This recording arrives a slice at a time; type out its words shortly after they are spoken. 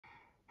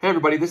Hey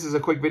everybody, this is a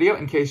quick video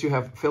in case you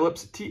have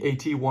Philips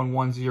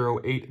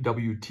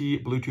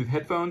TAT1108wt Bluetooth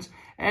headphones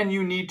and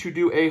you need to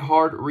do a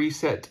hard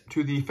reset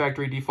to the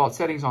factory default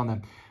settings on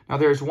them. Now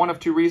there's one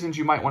of two reasons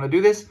you might want to do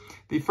this.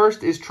 The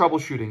first is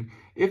troubleshooting.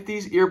 If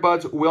these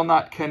earbuds will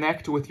not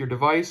connect with your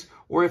device,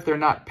 or if they're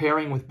not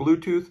pairing with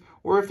Bluetooth,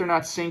 or if they're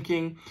not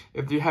syncing,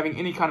 if you're having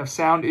any kind of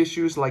sound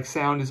issues, like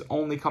sound is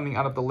only coming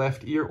out of the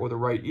left ear or the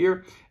right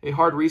ear, a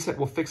hard reset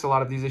will fix a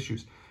lot of these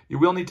issues. You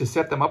will need to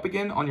set them up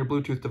again on your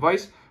Bluetooth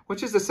device,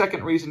 which is the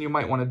second reason you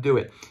might want to do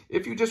it.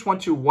 If you just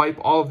want to wipe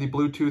all of the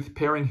Bluetooth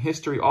pairing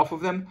history off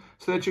of them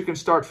so that you can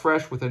start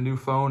fresh with a new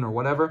phone or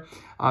whatever,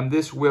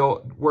 this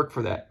will work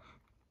for that.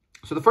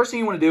 So the first thing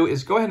you want to do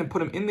is go ahead and put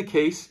them in the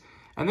case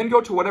and then go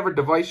to whatever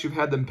device you've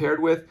had them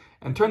paired with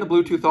and turn the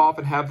Bluetooth off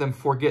and have them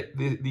forget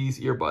these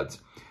earbuds.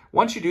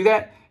 Once you do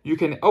that, you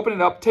can open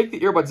it up, take the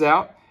earbuds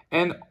out,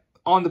 and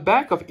on the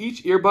back of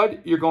each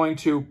earbud, you're going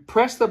to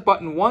press the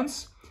button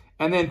once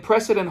and then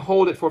press it and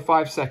hold it for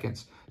 5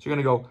 seconds. So you're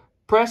going to go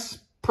press,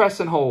 press,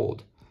 and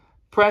hold.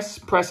 Press,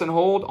 press, and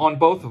hold on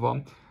both of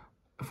them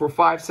for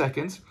 5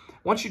 seconds.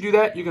 Once you do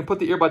that, you can put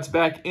the earbuds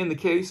back in the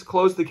case,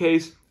 close the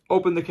case,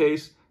 open the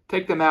case,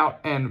 take them out,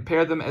 and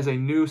pair them as a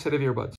new set of earbuds.